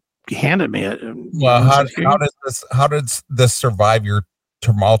handed me it. Well, how did this survive your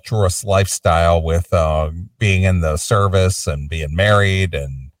tumultuous lifestyle with being in the service and being married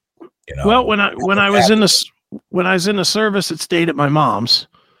and Well, when I was in the service, it stayed at my mom's,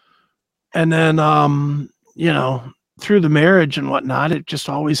 and then through the marriage and whatnot, it just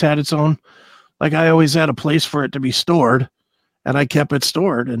always had its own. Like I always had a place for it to be stored, and I kept it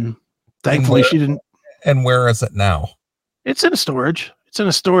stored. And thankfully, she didn't. And where is it now? It's in a storage. It's in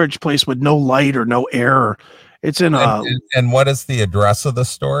a storage place with no light or no air. It's in a. And what is the address of the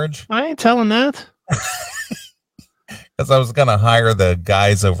storage? I ain't telling that. Because I was gonna hire the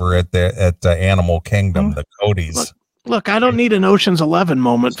guys over at Animal Kingdom, the Codys. Look, I don't need an Ocean's 11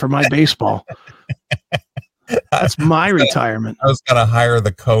 moment for my baseball. That's my retirement. I was gonna hire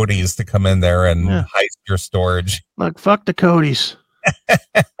the Codys to come in there and heist your storage. Look, fuck the Codys.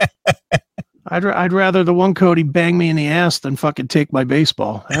 I'd rather the one Cody bang me in the ass than fucking take my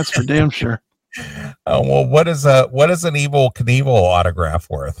baseball. That's for damn sure. Oh well, what is an Evel Knievel autograph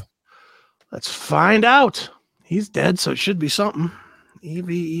worth? Let's find out. He's dead, so it should be something.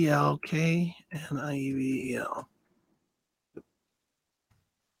 EVELKNIEVEL.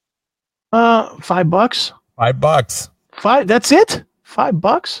 $5. $5. Five. That's it.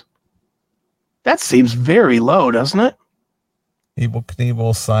 $5. That seems very low, doesn't it? Evel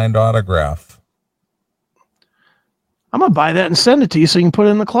Knievel signed autograph. I'm gonna buy that and send it to you so you can put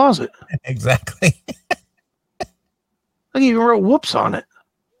it in the closet. Exactly. Look, you wrote "whoops" on it.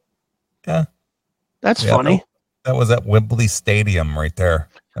 Yeah, that's funny. That was at Wembley Stadium right there.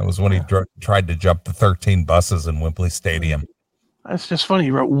 That was when he tried to jump the 13 buses in Wembley Stadium. That's just funny.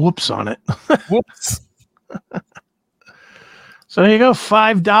 You wrote "whoops" on it. Whoops. So here you go.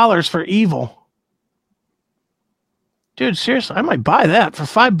 $5 for Evel. Dude, seriously, I might buy that for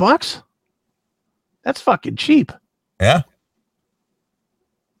 $5. That's fucking cheap. Yeah.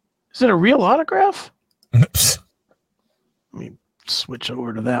 Is it a real autograph? Let me switch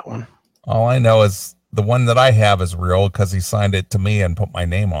over to that one. All I know is the one that I have is real because he signed it to me and put my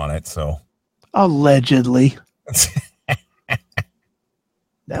name on it. So allegedly.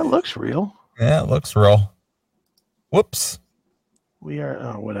 That looks real. Yeah, it looks real. Whoops. We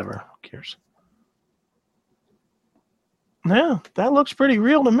are whatever. Who cares? Yeah, that looks pretty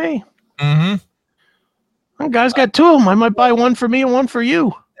real to me. Mm-hmm. Well, guys got two of them. I might buy one for me and one for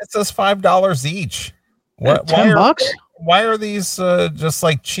you. It says $5 each. What? $10? Why are these just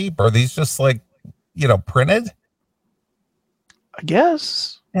like cheap? Are these just like, printed? I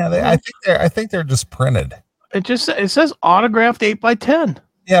guess. Yeah, I think they're just printed. It says autographed 8x10.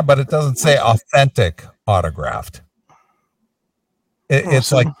 Yeah, but it doesn't say authentic autographed.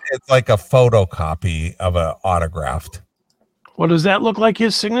 It's like a photocopy of an autographed. What does that look like?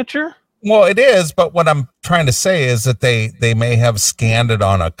 His signature? Well, it is, but what I'm trying to say is that they may have scanned it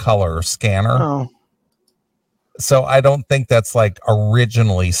on a color scanner. Oh. So I don't think that's like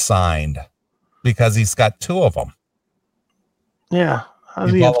originally signed because he's got two of them. Yeah. How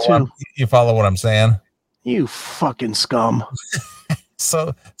does he have two? You follow what I'm saying? You fucking scum.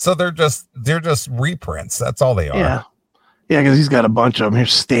 So they're just reprints. That's all they are. Yeah. Yeah, because he's got a bunch of them.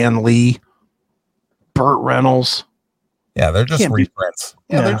 Here's Stan Lee, Burt Reynolds. Yeah, they're just reprints.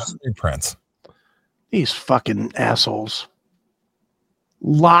 Yeah, they're just reprints. These fucking assholes.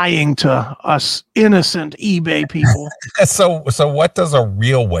 Lying to us innocent eBay people. So what does a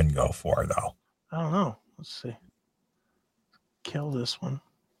real one go for, though? I don't know. Let's see. Kill this one.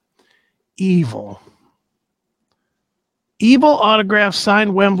 Evil autograph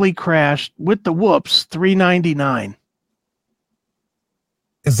signed Wembley crash with the whoops, $3.99.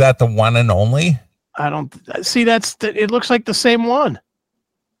 Is that the one and only? I don't see. It looks like the same one.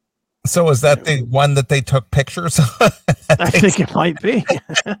 So is that the one that they took pictures of? I think it might be.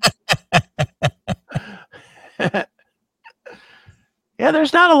 Yeah,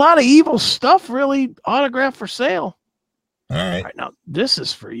 there's not a lot of evil stuff really autographed for sale. All right. Now this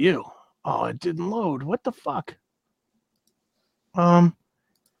is for you. Oh, it didn't load. What the fuck? Oh,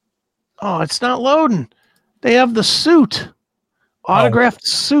 it's not loading. They have the suit. Autographed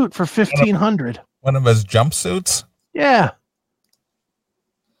suit for $1,500. One of his jumpsuits? Yeah.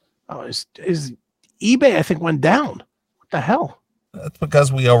 Oh, his eBay, I think, went down. What the hell? That's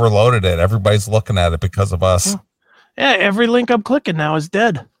because we overloaded it. Everybody's looking at it because of us. Yeah, every link I'm clicking now is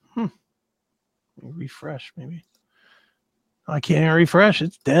dead. Refresh, maybe. I can't refresh.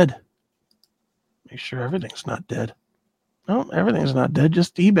 It's dead. Make sure everything's not dead. No, everything's not dead.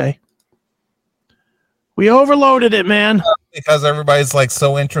 Just eBay. We overloaded it, man. Because everybody's like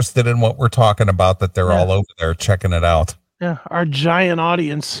so interested in what we're talking about that they're all over there checking it out. Yeah, our giant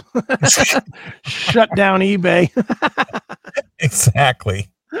audience shut down eBay. Exactly.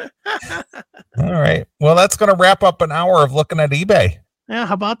 All right. Well, that's going to wrap up an hour of looking at eBay. Yeah,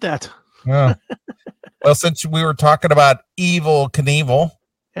 how about that? Yeah. Well, since we were talking about Evel Knievel,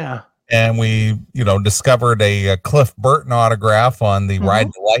 yeah, and we, discovered a Cliff Burton autograph on the Ride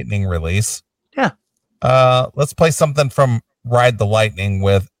the Lightning release. Yeah. Let's play something from Ride the Lightning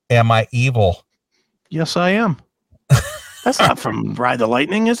with Am I Evil? Yes, I am. That's not from Ride the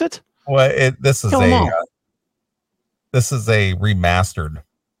Lightning, is it? Well, this is a remastered.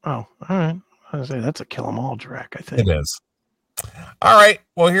 Oh, all right. I was gonna say that's a Kill 'Em All track, I think. It is. All right.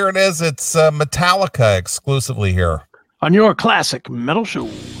 Well, here it is. It's Metallica exclusively here on your Classic Metal Show.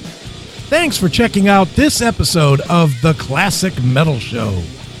 Thanks for checking out this episode of The Classic Metal Show.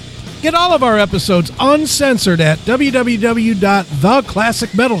 Get all of our episodes uncensored at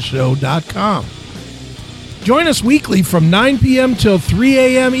www.theclassicmetalshow.com. Join us weekly from 9 p.m. till 3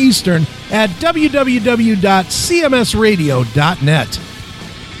 a.m. Eastern at www.cmsradio.net.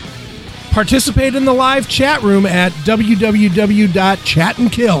 Participate in the live chat room at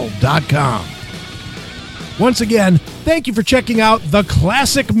www.chatandkill.com. Once again, thank you for checking out The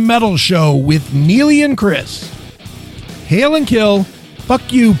Classic Metal Show with Neely and Chris. Hail and kill,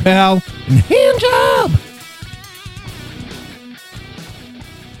 fuck you, pal, and hand job.